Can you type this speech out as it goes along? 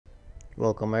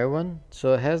Welcome everyone.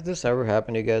 So has this ever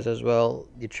happened to you guys as well?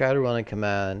 You try to run a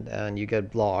command and you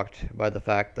get blocked by the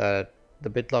fact that the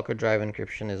BitLocker drive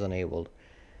encryption is enabled.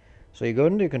 So you go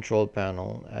into the control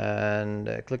panel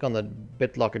and click on the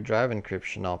BitLocker drive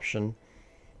encryption option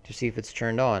to see if it's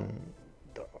turned on.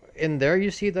 In there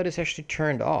you see that it's actually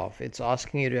turned off. It's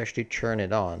asking you to actually turn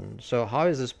it on. So how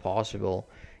is this possible?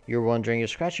 You're wondering, you're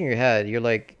scratching your head. You're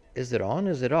like, is it on?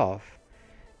 Is it off?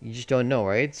 You just don't know,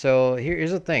 right? So here's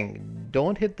the thing.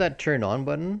 Don't hit that turn on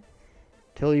button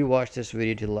till you watch this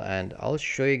video till the end. I'll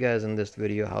show you guys in this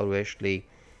video how to actually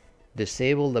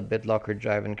disable the BitLocker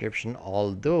drive encryption,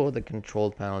 although the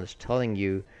control panel is telling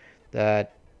you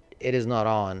that it is not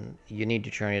on. You need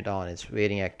to turn it on. It's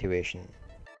waiting activation.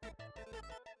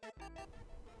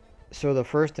 So the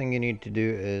first thing you need to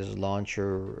do is launch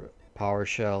your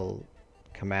PowerShell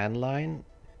command line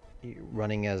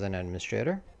running as an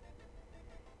administrator.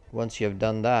 Once you have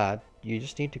done that, you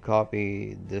just need to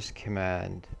copy this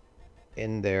command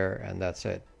in there, and that's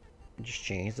it. Just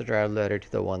change the drive letter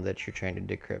to the one that you're trying to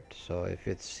decrypt. So if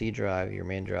it's C drive, your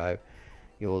main drive,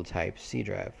 you will type C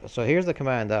drive. So here's the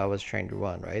command that I was trying to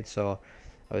run, right? So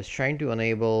I was trying to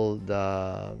enable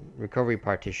the recovery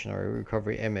partition or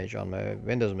recovery image on my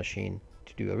Windows machine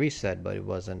to do a reset, but it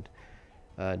wasn't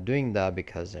doing that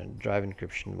because the drive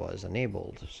encryption was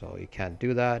enabled. So you can't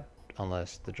do that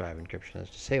unless the drive encryption is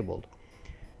disabled.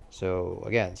 So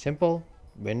again, simple.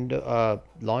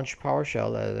 Launch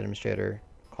PowerShell as an administrator,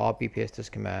 copy paste this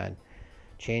command,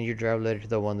 change your drive letter to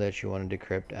the one that you want to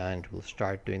decrypt, and we'll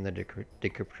start doing the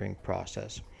decrypting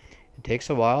process. It takes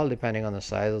a while depending on the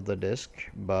size of the disk,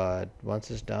 but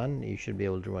once it's done, you should be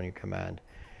able to run your command.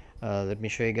 Let me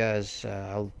show you guys.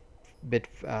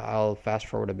 I'll fast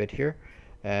forward a bit here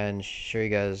and show you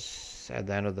guys at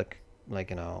the end of the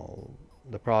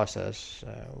the process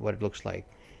what it looks like.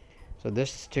 So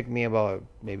this took me about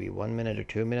maybe 1 minute or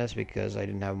 2 minutes because I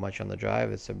didn't have much on the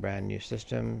drive. It's a brand new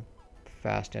system,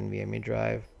 fast NVMe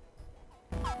drive.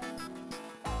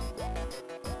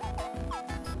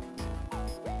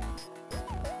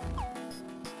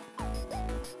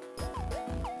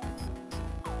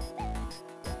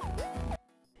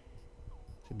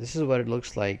 So this is what it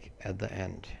looks like at the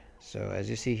end. So as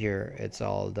you see here, it's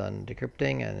all done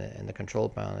decrypting, and in the control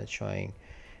panel it's showing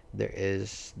there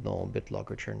is no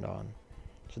BitLocker turned on.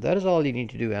 So that is all you need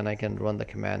to do, and I can run the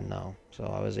command now. So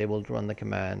I was able to run the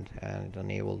command and it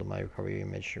enabled my recovery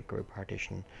image recovery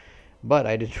partition. But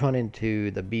I did run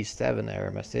into the B7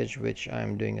 error message, which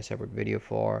I'm doing a separate video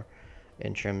for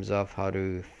in terms of how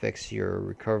to fix your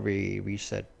recovery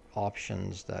reset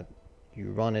options that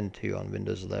you run into on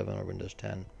Windows 11 or Windows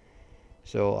 10.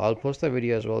 So I'll post that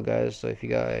video as well, guys. So if you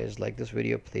guys like this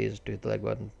video, please do hit the like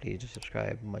button, please do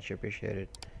subscribe, much appreciated.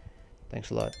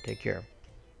 Thanks a lot, take care.